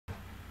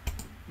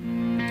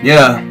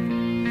Yeah.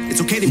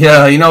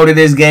 Yeah, you know what it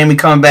is, gang. We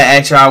coming back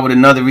at y'all with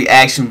another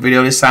reaction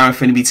video. This time I'm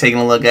finna be taking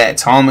a look at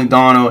Tom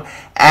MacDonald,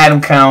 Adam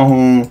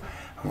Calhoun,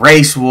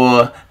 Race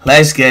War.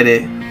 Let's get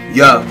it.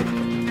 Yo.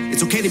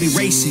 It's okay to be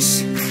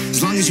racist,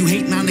 as long as you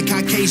hating on the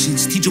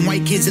Caucasians, teaching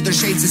white kids that their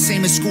shades the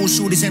same as school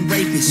shooters and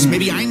rapists.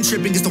 Maybe I'm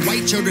tripping because the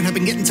white children have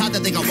been getting taught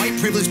that they got white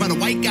privilege by the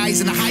white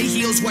guys in the high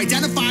heels who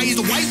identify as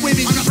the white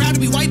women. I'm not proud to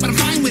be white, but I'm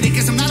fine with it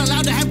because I'm not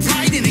allowed to have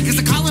pride in it, because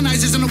the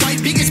colonizers and the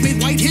white bigots made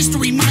white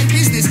history my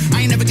business.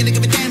 I ain't never gonna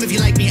give a damn if you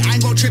like me. I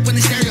ain't gonna trip when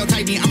they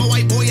stereotype me. I'm a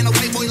white boy, and a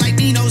white boy like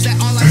me knows that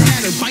all lives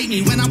matter. Bite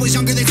me. When I was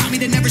younger, they taught me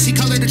to never see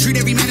color, to treat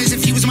every man as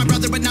if he was my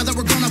brother. But now that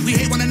we're grown up, we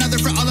hate one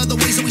another for all of the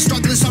ways that we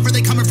struggle and suffer.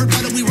 They coming for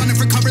blood and we running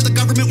for cover. The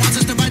government wants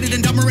us divided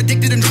and dumber,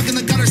 addicted and drunk in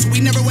the gutter, so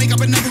we never wake up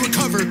and never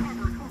recover.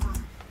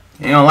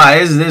 You know, lie,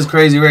 this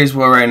crazy race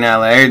war right now.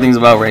 Like, everything's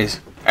about race.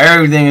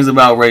 Everything is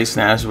about race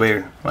now. It's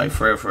weird. Like,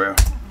 for real, for real.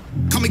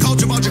 Call me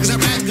culture vulture because I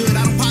rap good.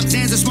 I don't pop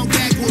cans or smoke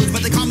backwoods,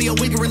 but they call me a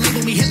wigger and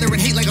label me Hitler and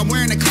hate like I'm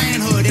wearing a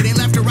Klan hood. It ain't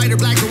left or right or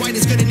black or white,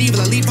 it's good and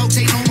evil. Elite folks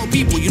hate normal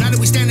people. United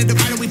we stand and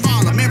divided we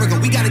fall. America,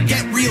 we gotta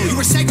get real. You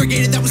were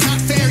segregated, that was not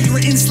fair. You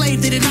were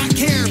enslaved, they did not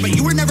care. But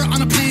you were never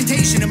on a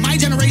plantation, and my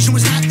generation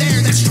was not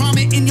there. That's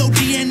trauma in your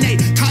DNA,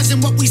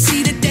 causing what we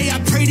see today. I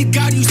pray to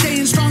God you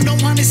staying strong.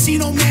 Don't want to see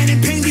no man in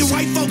pain. You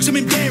white folks, I'm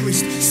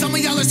embarrassed. Some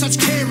of y'all are such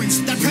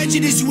Karens. That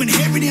prejudice you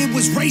inherited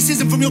was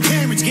racism from your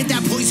parents. Get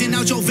that poison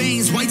out your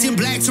veins. Whites and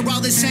blacks are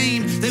all the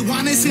same. They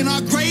want us in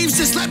our graves.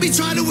 Just let me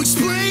try to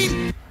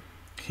explain.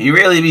 He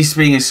really be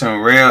speaking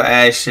some real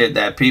ass shit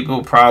that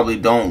people probably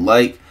don't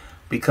like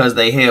because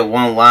they hear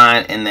one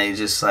line and they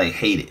just like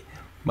hate it.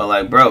 But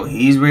like, bro,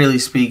 he's really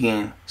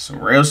speaking some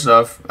real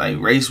stuff. Like,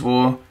 race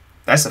war,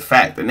 that's a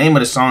fact. The name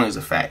of the song is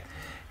a fact.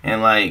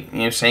 And like, you know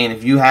what I'm saying,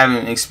 if you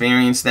haven't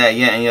experienced that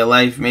yet in your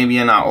life, maybe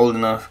you're not old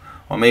enough,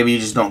 or maybe you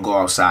just don't go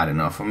outside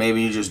enough, or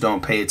maybe you just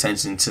don't pay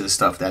attention to the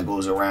stuff that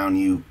goes around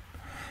you, you know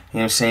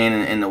what I'm saying,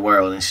 in the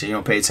world and shit. You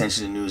don't pay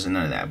attention to news and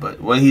none of that.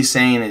 But what he's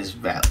saying is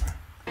valid.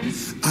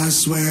 I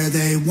swear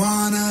they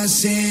want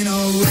us in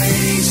a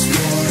race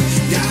war,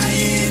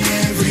 dying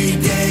every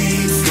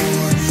day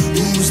for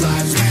whose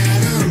lives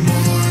matter more.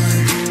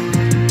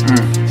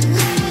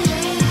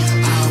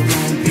 I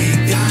won't be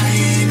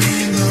dying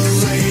in the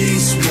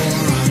race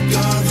war. Our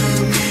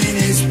government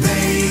is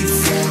paid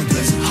for,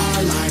 'cause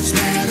our lives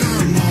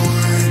matter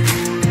more.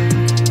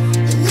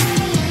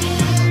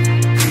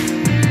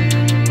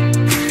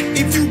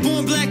 If you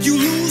born black, you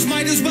lose.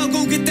 Might as well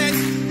go get that.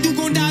 You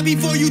gon' die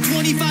before you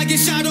 25, get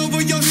shot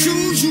over your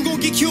shoes. You gon'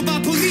 get killed by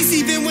police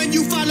even when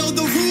you follow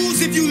the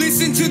rules. If you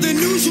listen to the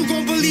news, you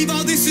gon' believe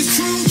all this is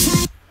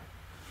true.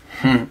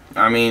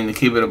 I mean, to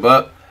keep it a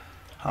buck,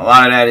 a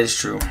lot of that is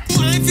true.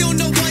 I ain't feel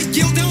no white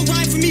guilt. They don't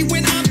ride for me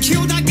when I'm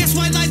killed. I guess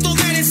white life don't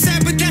matter,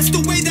 sad, but that's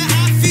the way that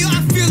I feel.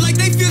 I feel like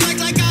they feel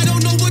like I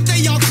don't know what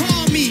they all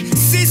call me.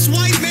 Cis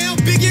white male,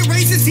 bigot,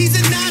 racist, he's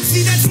a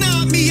Nazi. That's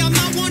not me. I'm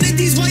not one of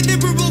these white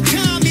liberal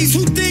commies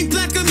who think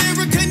black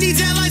America needs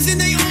allies in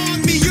their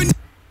army.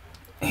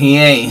 He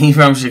ain't. He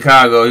from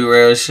Chicago. He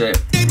real shit.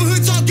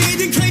 Neighborhoods all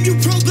gay and claim you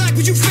pro-black,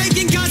 but you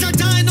faking. Guys are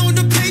dying on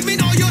the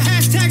pavement. All your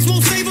hashtags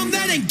won't save them.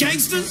 That ain't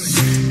gangster.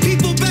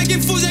 People begging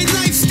for their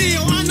life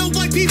still. I know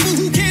white people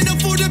who can't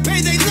afford to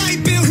pay their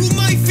light bill, who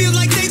might feel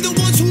like they the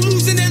ones who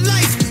losing their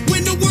life,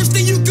 when the worst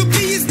thing you could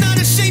be is not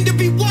ashamed to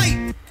be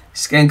white.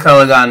 Skin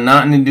color got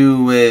nothing to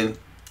do with,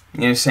 you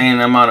know what I'm saying,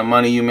 the amount of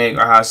money you make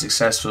or how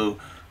successful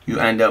you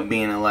end up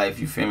being in life.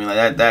 You feel me?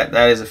 Like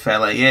that is a fact.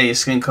 Like, yeah, your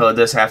skin color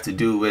does have to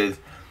do with,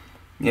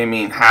 you know what I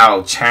mean,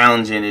 how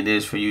challenging it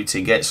is for you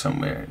to get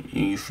somewhere.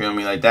 You feel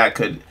me? Like, that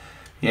could,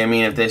 you know what I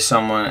mean, if there's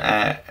someone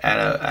at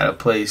a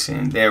place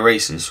and they're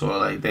racist or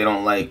like they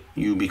don't like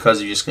you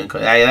because of your skin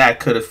color, that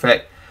could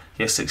affect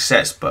your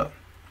success. But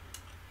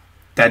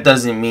that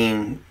doesn't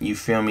mean, you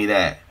feel me,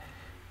 that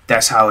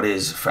that's how it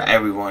is for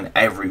everyone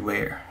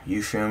everywhere.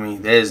 You feel me?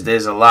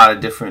 There's a lot of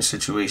different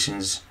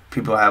situations.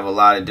 People have a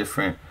lot of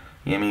different,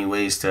 you know what I mean,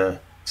 ways to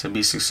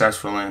be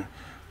successful, and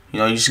you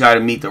know, you just got to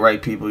meet the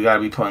right people. You got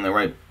to be put in the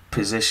right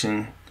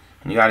position,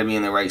 and you got to be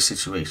in the right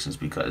situations,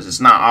 because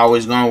it's not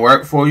always going to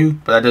work for you,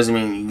 but that doesn't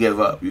mean you give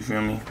up. You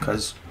feel me?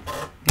 Because, you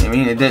know what I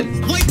mean, it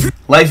didn't.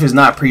 Life is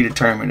not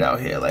predetermined out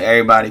here. Like,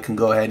 everybody can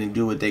go ahead and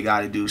do what they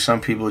got to do.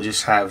 Some people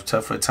just have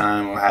tougher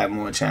time or have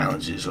more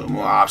challenges or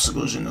more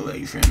obstacles in the way.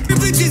 You feel me?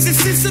 Privilege is a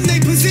system they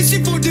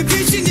position for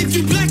division. If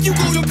you black, you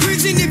go to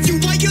prison. If you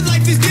white, your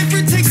life is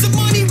different. Take some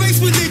money,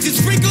 race, religion,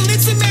 sprinkle in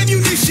some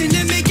ammunition,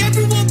 and make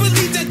everyone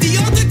believe that the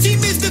other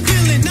team is the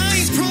villain. I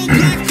ain't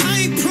pro-black,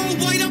 I ain't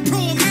pro-white, I'm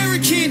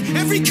pro-American.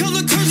 Every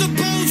color curves of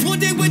bones one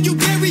day when you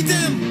bury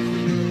them.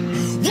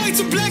 Whites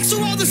and blacks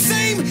are all the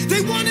same.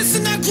 They want us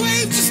in our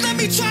grave. Just let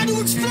me try to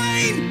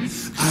explain.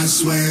 I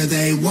swear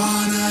they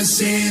want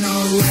us in a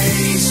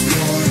race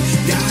war,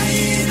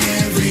 dying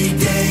every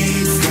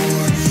day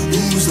for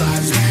whose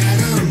lives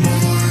matter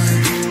more.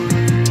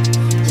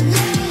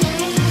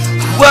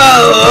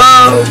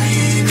 Whoa!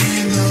 Dying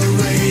in the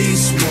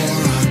race war.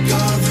 Our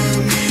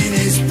government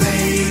is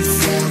paid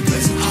for,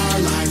 'cause our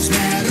lives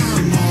matter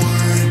more.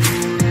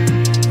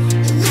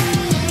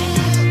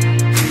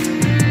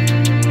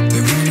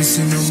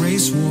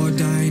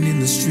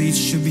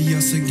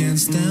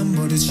 against them,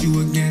 but it's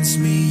you against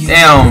me.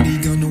 Damn.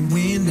 Everybody gonna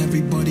win,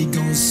 everybody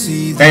gonna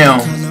see. Damn.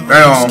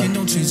 Damn.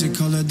 Don't change the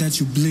color that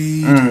you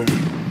bleed.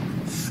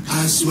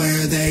 I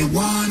swear they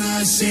want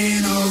us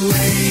in a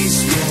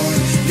race war,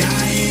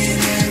 dying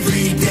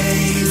every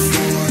day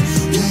for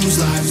whose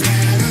lives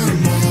matter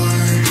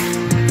more.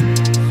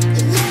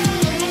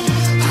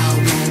 I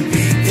won't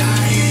be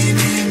dying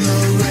in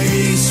the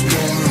race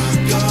war. Our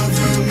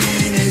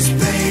government is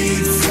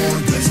paid for,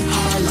 'cause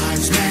our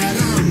lives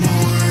matter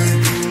more.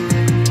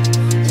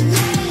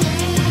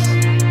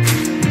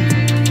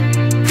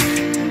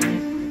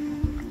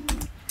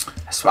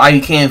 That's why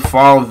you can't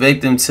fall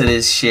victim to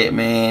this shit,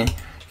 man.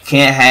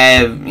 Can't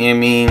have, you know what I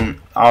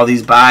mean, all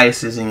these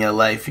biases in your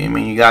life. You know what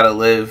I mean, you gotta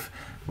live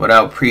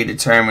without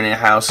predetermining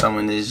how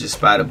someone is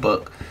just by the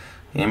book.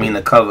 You know what I mean,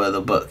 the cover of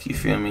the book. You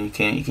feel me? You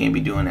can't be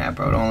doing that,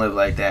 bro. Don't live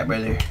like that,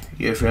 brother.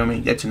 You feel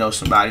me? Get to know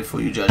somebody before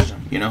you judge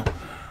them, you know.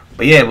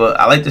 But yeah, but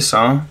I like the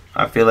song.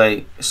 I feel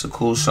like it's a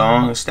cool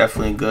song. It's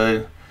definitely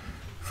good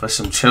for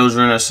some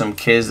children or some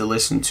kids to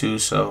listen to.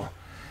 So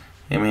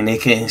I mean, they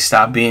can't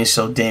stop being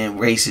so damn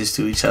racist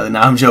to each other.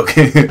 Nah, I'm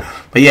joking.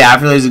 But yeah, I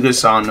feel like it's a good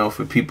song though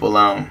for people, you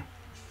know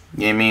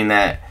what I mean,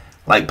 that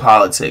like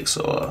politics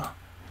or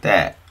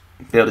that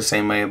feel the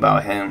same way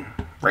about him,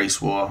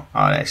 race war,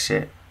 all that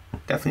shit.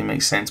 Definitely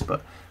makes sense.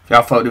 But if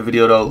y'all fucked the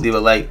video though, leave a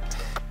like.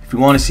 If you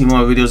want to see more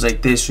videos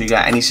like this, or you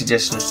got any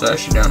suggestions, share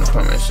down in the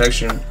comment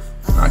section.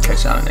 I'll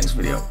catch y'all in the next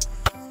video.